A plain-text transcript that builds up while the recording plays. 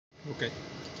Okay.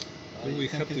 We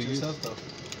have to use yourself though.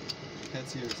 You can't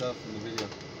see yourself in the video.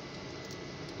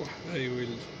 I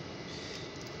will.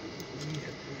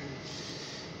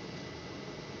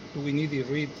 Do we need to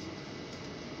read?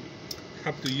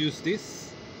 Have to use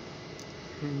this?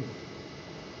 Oh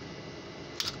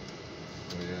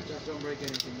yeah. Just don't break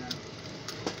anything now.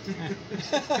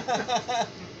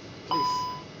 Please.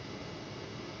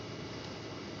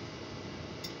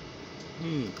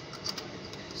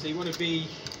 So you want to be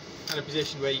in a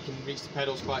position where you can reach the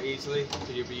pedals quite easily,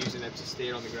 so you'll be using them to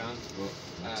steer on the ground. So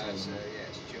yeah, it's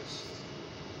just,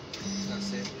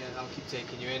 that's it. Yeah, I'll keep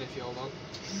taking you in if you hold on.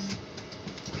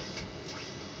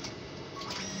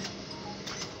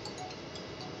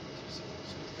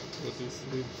 What is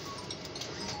this?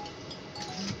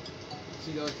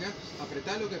 Si lo dejas,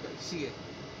 apretalo que sigue.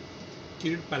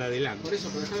 Quiero ir para adelante. Por eso,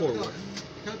 pero dejalo Forward. apretado.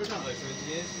 Dejalo apretado.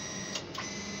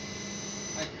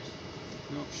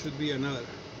 No, should be another.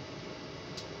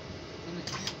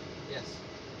 Yes.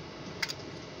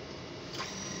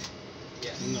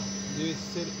 Yes. No, debe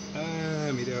ser.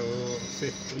 Ah, mira vos.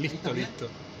 Esto. Listo, listo.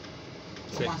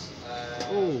 Sí.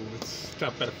 Oh,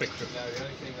 está perfecto. No, the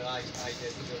only thing that I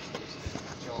did was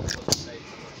John wasn't safe.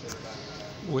 I'm not sure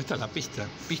about. Esta es la pista.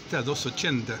 Pista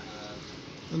 280.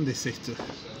 ¿Dónde es esto?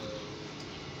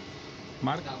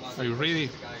 Mark, are you ready?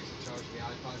 The guys in charge of the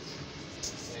iPads.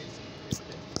 They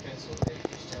cancelled David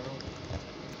Fitzgerald.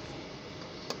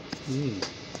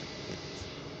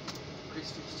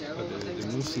 Chris Fitzgerald. But the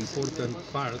most important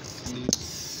part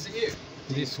is it you?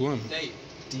 This one. Dave.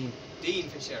 Dean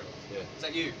Fitzgerald. Yeah. Is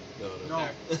that you? No.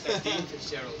 Dean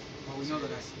Fitzgerald. Well, we know the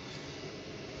guy.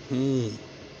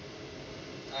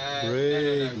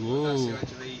 Great. No. That's who Whoa.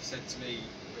 Angeli said to me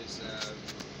was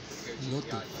go to What the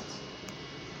the iPads.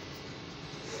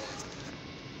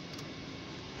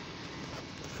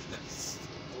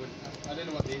 I don't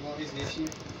know what is the issue.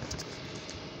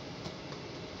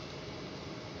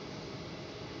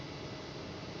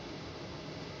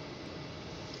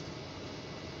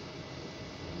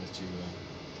 I'll let you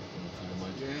if you don't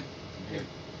mind.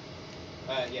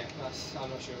 Yeah. Yeah, that's, I'm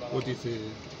not sure about What that.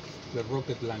 is the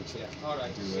rocket launcher? Yeah. All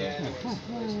right. Do, Yeah. No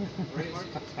worries.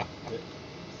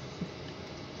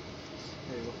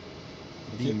 There you go.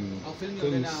 Dim I'll film you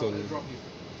and then console. I'll drop you.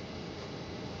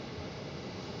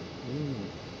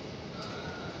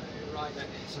 Right then.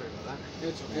 Sorry about that.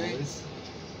 It's okay.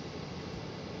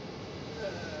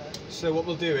 So what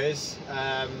we'll do is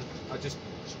I'll just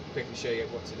quickly show you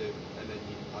what to do, and then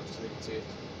I'll just leave it to you.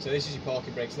 So this is your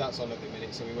parking brake, so that's on at the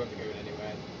minute, so we won't be going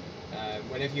anywhere.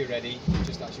 Whenever you're ready,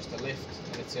 that's just a lift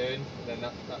and a turn, and then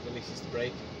that releases the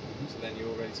brake. So then you're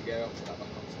all ready to go. I'll put that back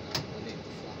on for now. I'll need the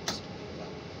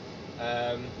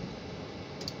flaps.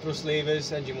 Thrust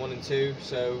levers, engine 1 and 2.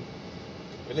 So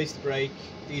release the brake.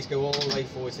 These go all the way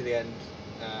forward to the end,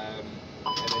 and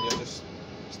then you'll just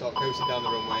start coasting down the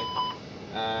runway.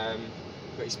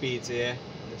 Got your speeds here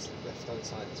on this left hand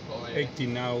side. That's fine. 80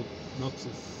 now, knots.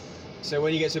 So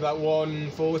when you get to about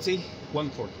 140,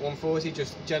 140.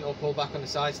 just gentle pull back on the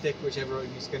side stick, whichever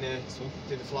is going to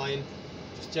do the flying.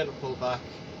 Just gentle pull back.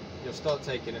 You'll start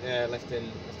taking it,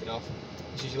 lifting off.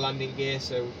 This is your landing gear,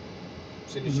 so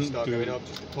as soon as you start going up,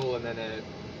 just pull and then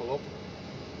pull up.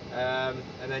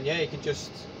 And then yeah, you can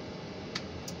just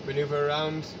manoeuvre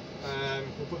around.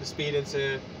 We'll put the speed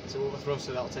into auto thrust,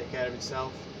 so that'll take care of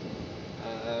itself.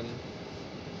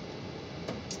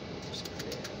 Just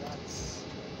clear that.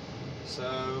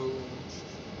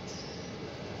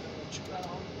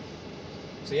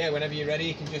 So yeah, whenever you're ready,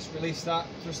 you can just release that.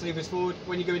 Thrust levers forward.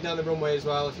 When you're going down the runway as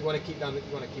well, if you want to keep on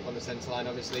the centre line,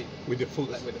 obviously. With the foot.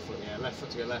 With the foot, yeah. Left foot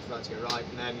to go left, right to go right,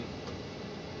 and then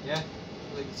yeah,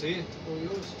 I'll leave it to you. All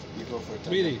yours. You go for it.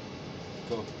 Really?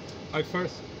 Go. I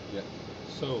first. Yeah.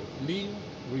 So leave,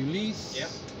 release, Yep.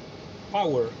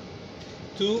 power.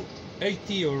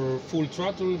 280 or full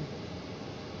throttle.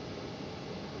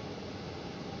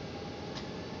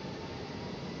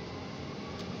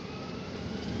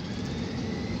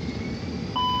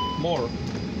 More.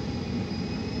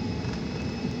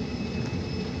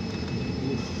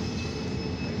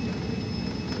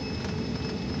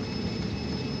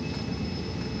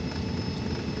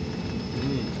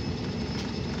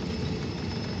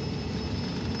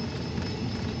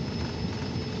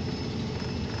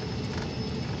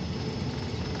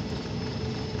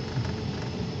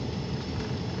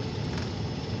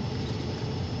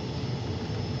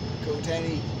 Go,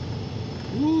 Danny.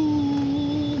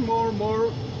 Ooh,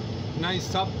 more.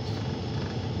 Nice up.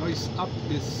 Noise up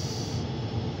is.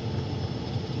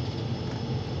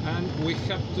 And we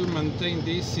have to maintain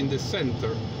this in the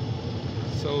center.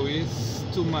 So it's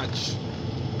too much.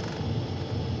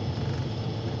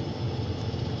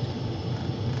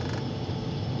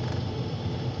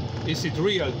 Is it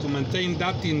real to maintain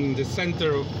that in the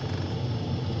center of...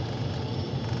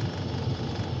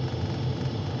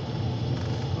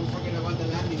 Don't forget about the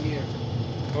landing gear.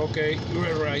 Okay, you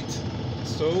are right.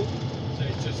 So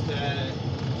it's just a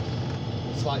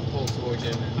slight pull towards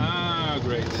you. And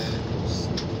great. just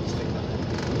stick that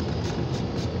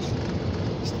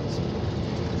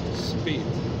in. Speed.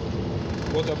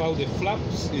 What about the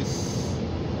flaps?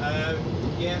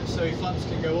 Yeah, so your flaps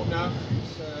can go up now.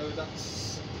 So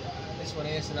that's this one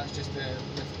here. So that's just a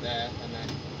lift there, and then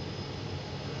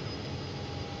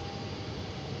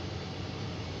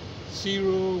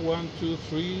 0, 1, 2,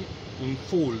 3, and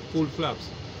full flaps.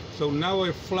 So now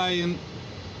we're flying.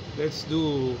 Let's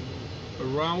do a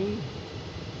round.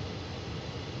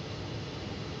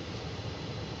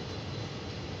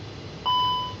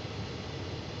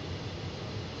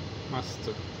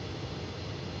 Master.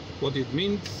 What it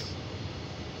means?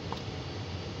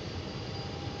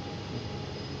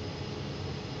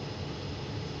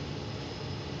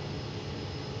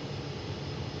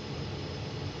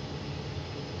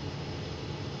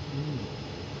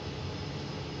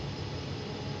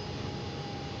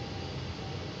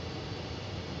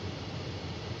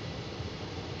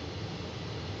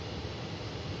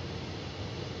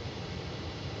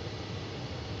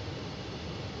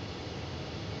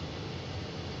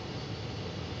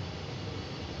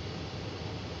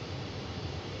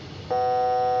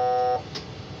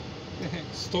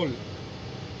 Stall.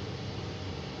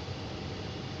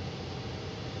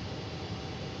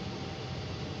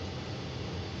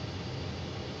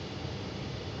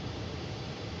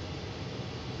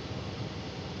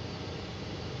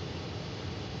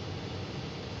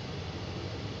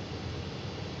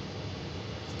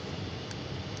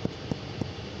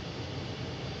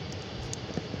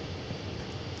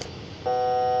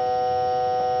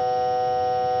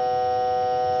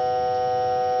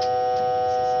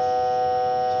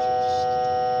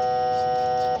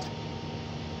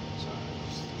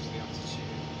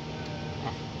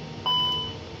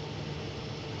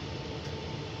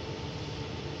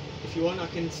 if you want, I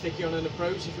can stick you on an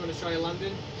approach if you want to try a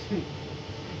landing.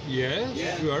 Yes,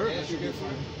 Yeah, sure. yeah, should go for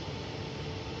it.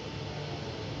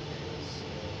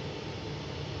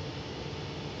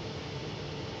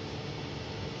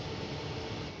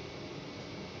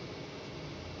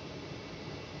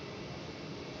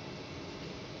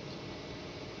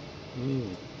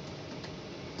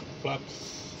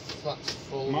 Flaps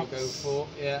full, we'll go for,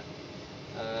 yeah.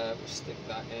 We'll stick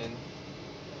that in.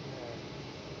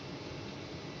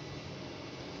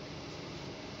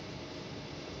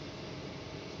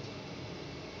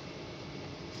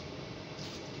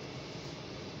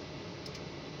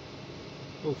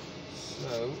 Oof.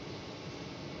 So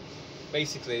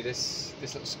basically this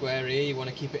little square here, you want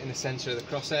to keep it in the centre of the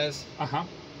crosshairs.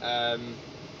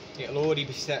 It'll already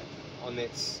be set on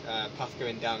its path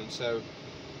going down, so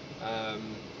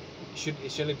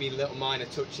it should be little minor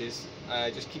touches.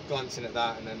 Just keep glancing at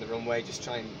that, and then the runway, just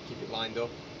try and keep it lined up.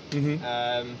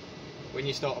 When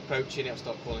you start approaching, it'll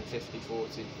start calling 50,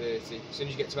 40, 30. As soon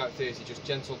as you get to about 30, just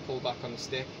gentle pull back on the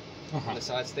stick, on the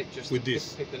side stick, just with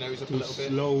this pick the nose up to a little bit.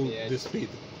 Slow yeah, the speed.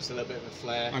 Just a little bit of a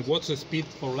flare. And what's the speed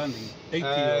for landing? 80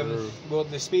 or well,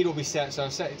 the speed will be set, so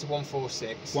I've set it to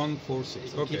 146. 146.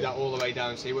 You can Okay. keep that all the way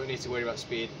down, so you won't need to worry about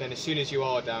speed. Then as soon as you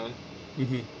are down,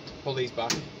 pull these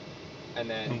back, and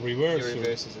then And reverse, your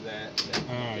reverses are there. Then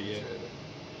Ah, you yeah. can further.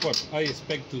 Well, I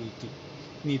expect to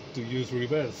need to use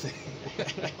reverse.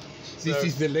 This So-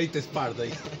 is the latest part.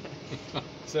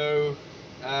 So,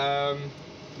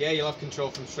 yeah, you'll have control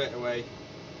from straight away.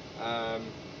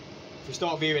 If you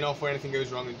start veering off or anything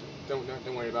goes wrong,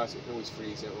 don't worry about it. You can always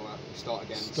freeze it or start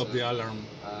again. Stop so, the alarm.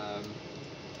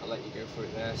 I'll let you go for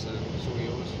it there. So it's all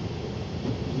yours.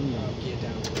 Gear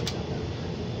down, gear down.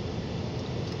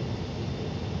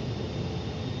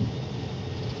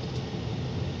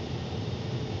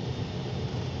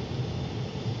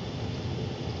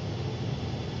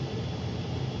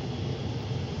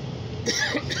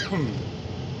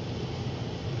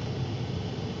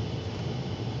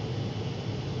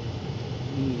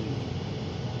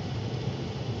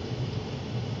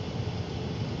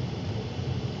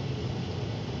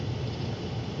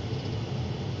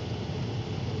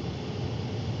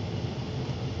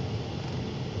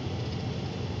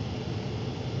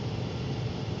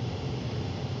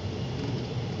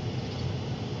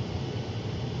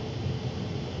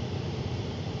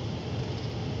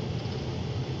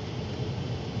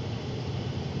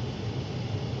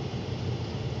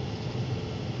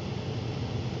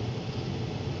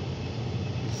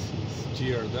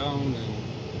 Gear down and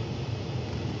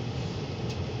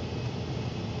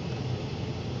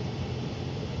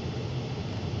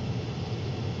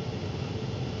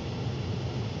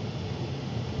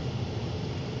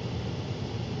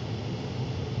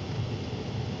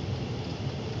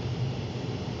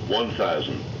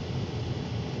 1000.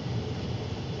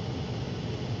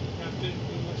 Captain,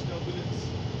 too much turbulence.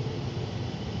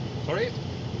 Sorry?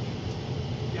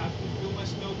 Captain, too much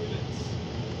turbulence.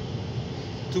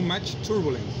 Too much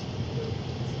turbulence.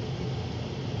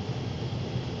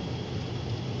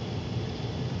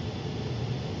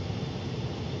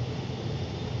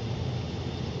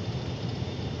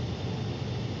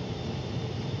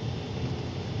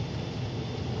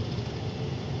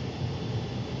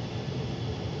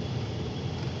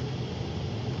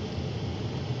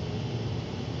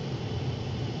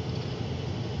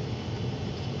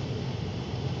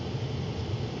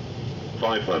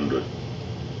 $500.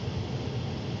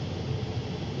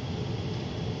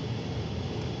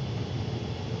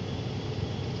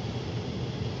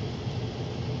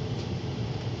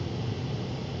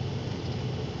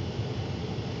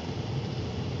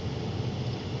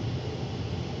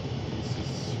 This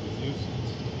is reduced.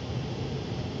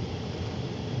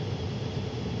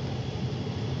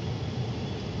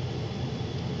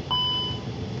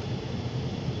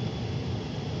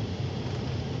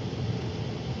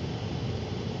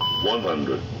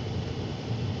 $100.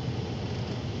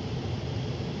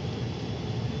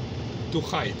 To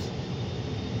height.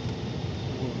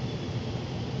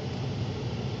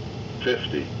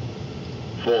 50,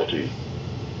 40,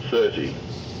 30,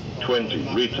 20,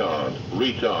 retard,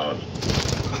 retard,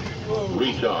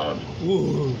 retard,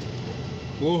 Whoa.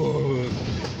 Whoa.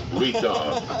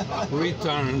 retard,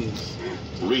 Returns.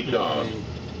 retard,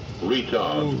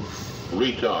 retard, Oof.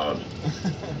 retard.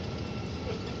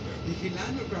 Did he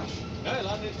land or crash? No, it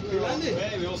landed. You landed?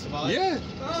 Yeah, we all survived. Yeah.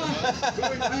 Ah,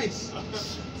 very nice.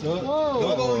 So,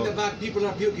 Don't go in the back, people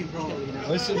are puking probably now.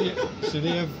 Why should he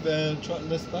have throttled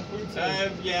this backwards?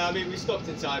 Yeah, I mean, we stopped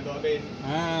in time, but I mean,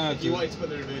 Ah, if you wanted to put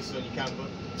the reverses on, you can, but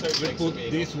totally we put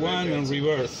this one on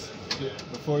reverse.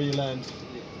 Before you land.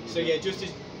 So yeah,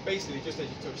 basically just as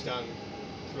you touch down,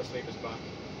 thrust levers back,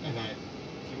 and then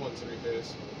if you want to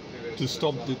reverse To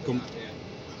stop the yeah.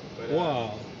 But,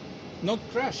 Wow. Not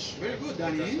crash. Very good,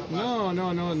 Danny. No,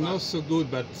 not so good,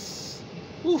 but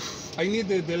oof, I need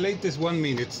the latest 1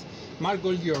 minute. Mark,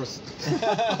 all yours.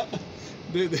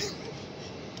 the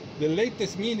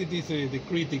latest minute is the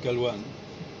critical one.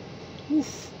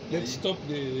 Oof, Yeah, let's you- stop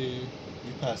the.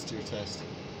 You passed your test.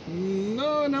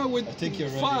 No, with I think you're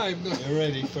ready. 5. No. You're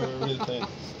ready for a real thing.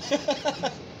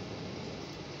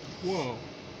 Whoa.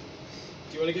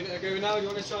 Do you want to give it a go now? Do you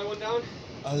want to try one down?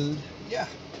 Yeah.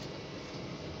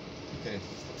 Okay.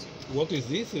 What is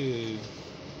this?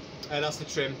 That's the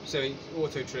trim. So it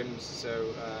auto trims.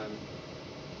 So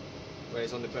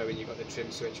whereas on the Boeing you've got the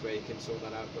trim switch where you can sort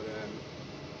that out, but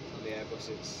on the Airbus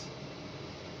it's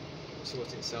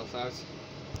sorting itself out.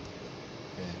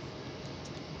 Okay.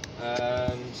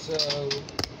 So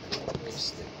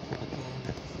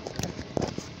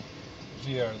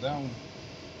Rear down.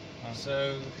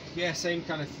 So yeah, same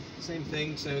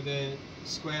thing. So the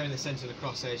square in the centre of the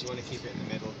crosshair, you want to keep it in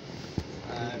the middle,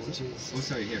 which is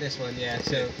sorry, here. this one. Yeah.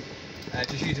 So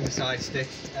just using the side stick.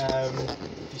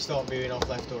 If you start moving off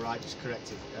left or right, just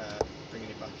correct it, bringing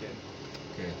it back in.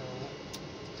 Okay.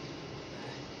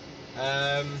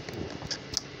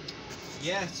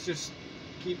 Yeah, it's just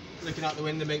keep looking out the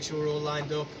window, make sure we're all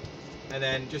lined up, and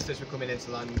then just as we're coming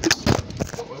into land,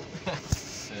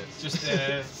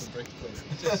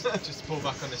 just pull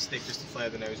back on the stick just to flare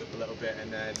the nose up a little bit,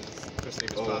 and then thrust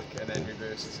levers back, and then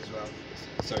reverses as well.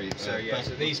 Sorry. So yeah,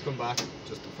 so these come back,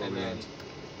 just before and we then land.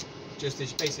 just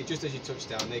as you touch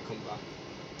down, they come back,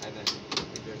 and then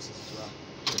reverses as well.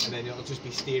 And then it'll just be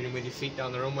steering with your feet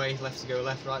down the runway, left to go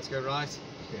left, right to go right.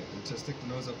 Okay. And to stick the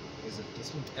nose up, is it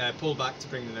this one? Pull back to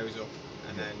bring the nose up,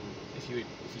 and then if you're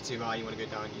too high, you want to go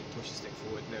down, you push the stick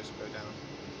forward, nose will go down.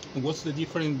 And what's the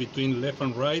difference between left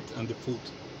and right and the foot?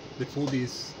 The foot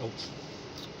is out.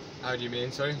 How do you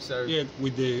mean? Sorry. So Yeah,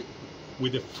 with the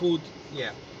foot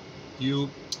yeah, you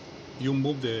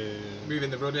move the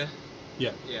moving the rudder.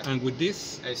 yeah. Yeah. And with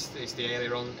this It's the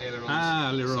ailerons.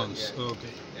 ailerons. So, yeah.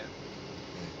 Okay. Yeah.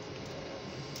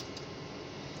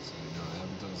 So, no, I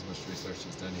haven't done as much research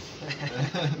as Danny.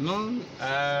 No.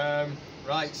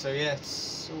 Right. So yeah,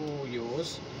 it's all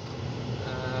yours.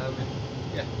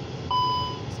 Yeah.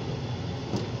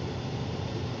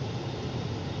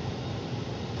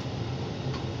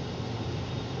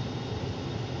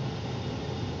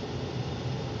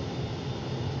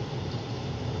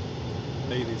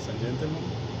 Ladies and gentlemen.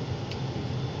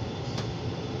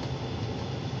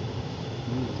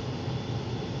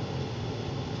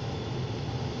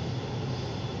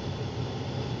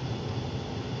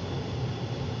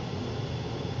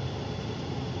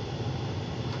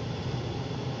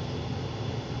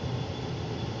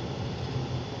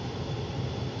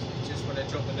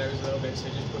 drop the nose a little bit, so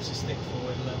just push the stick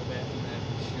forward a little bit, and then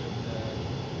you should.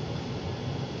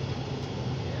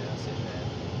 Yeah, that's it there.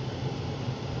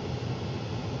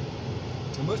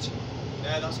 Too much?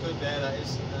 Yeah, that's good there. That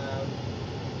is.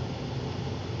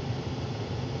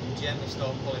 You gently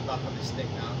start pulling back on the stick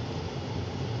now.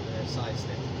 The side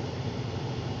stick.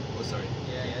 Oh, sorry.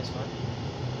 Yeah, yeah, it's fine.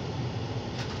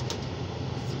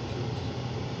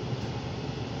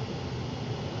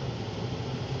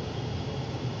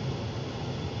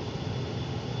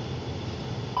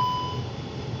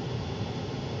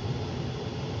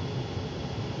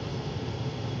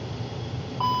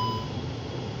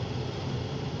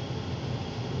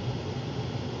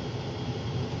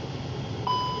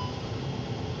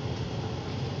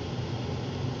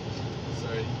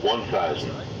 Sorry.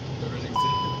 1,000.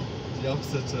 Everything's the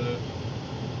opposite to.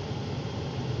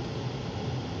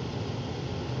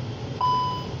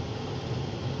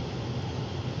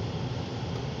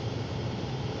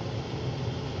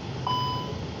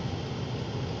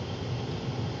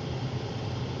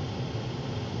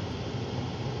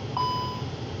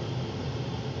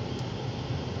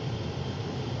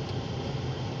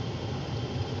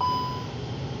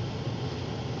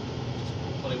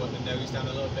 Probably want the nose down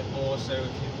a little bit more, so if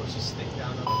you push the stick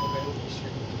down a little bit, you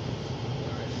should.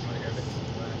 Alright, just want to go a bit to the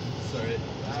left. Sorry,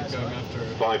 That's going alright. after.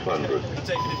 500. I'm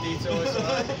taking a detour, it's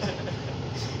alright.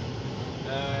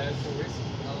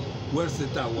 Where's the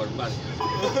tower, buddy?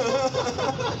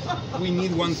 We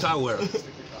need one tower.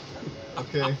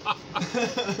 Okay.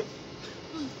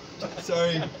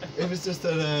 Sorry, it was just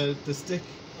that the stick.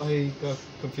 I got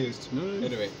confused. No,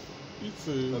 Anyway, it's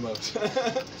I'm out.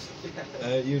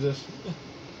 You did.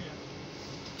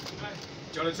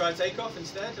 Do you want to try take off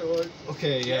instead, or?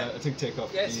 Okay, yeah, I think take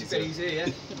off. Yeah, it's a bit easier, yeah.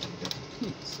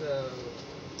 So.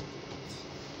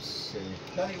 See.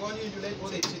 Danny, why don't you let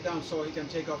Woody sit down so he can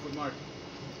take off with Mark?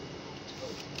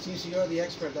 Since you're the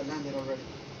expert that landed already.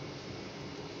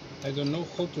 I don't know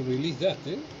how to release that,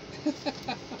 eh?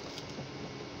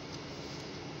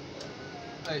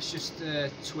 It's just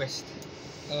twist.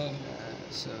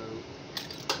 So.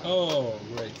 Oh,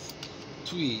 great.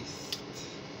 Twist.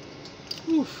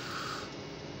 Oof.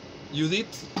 You did?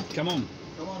 Come on.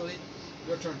 Come on, Woody.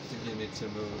 Your turn. I think you need to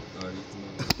move. Oh, you need to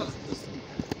move this thing.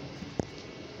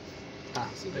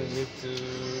 So they need to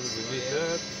release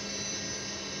that.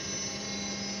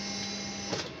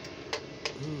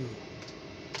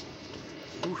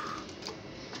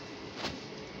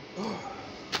 Oh,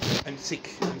 I'm sick.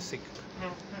 I'm sick.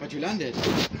 But you landed.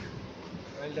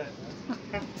 Well done.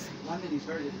 Landing is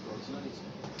very difficult. It's not easy.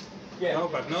 Yeah. No,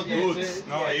 but not Yeah, good. it's,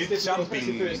 No, yeah, it's difficult, jumping.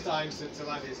 especially first time to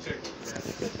land it's tricky.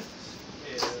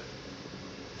 Yeah.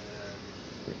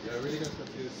 Yeah, I really got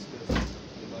confused because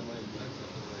in my mind,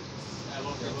 A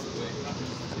lot of people do it. Yeah, a lot of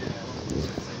people do the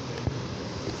same thing.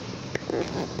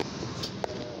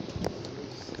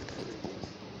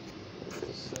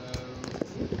 So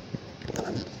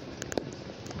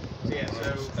yeah, so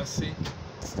Así.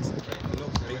 Los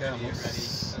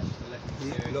pegamos. Y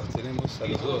los tenemos a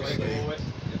los dos. Going Ahí. forward,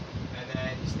 and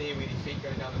then you steer with your feet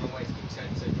going down the wrong way to keep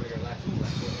center, so you've got to go left,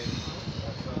 left foot in,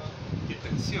 left foot. Qué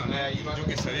tensión, ¿eh? Yo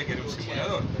que sabía que era un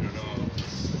simulador, pero no.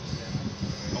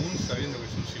 Aún sabiendo que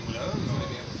es un simulador, no.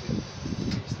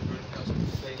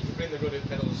 You can bring the rudder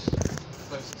pedals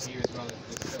closer to you as well if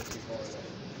it's still too far away.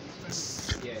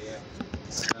 Yeah, yeah.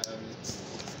 So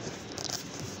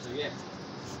yeah,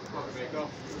 park a break off,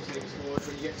 push the forward,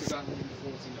 when you get to about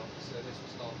 140 knots, so this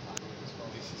will start backwards as well.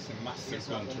 This is a master This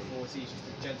one, control. 140, just a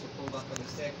gentle pull back on the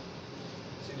stick.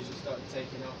 As soon as you start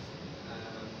taking off,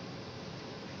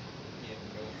 yeah,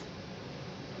 go on.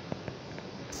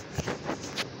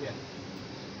 Yeah.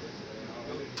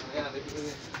 Yeah, they do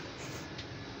it.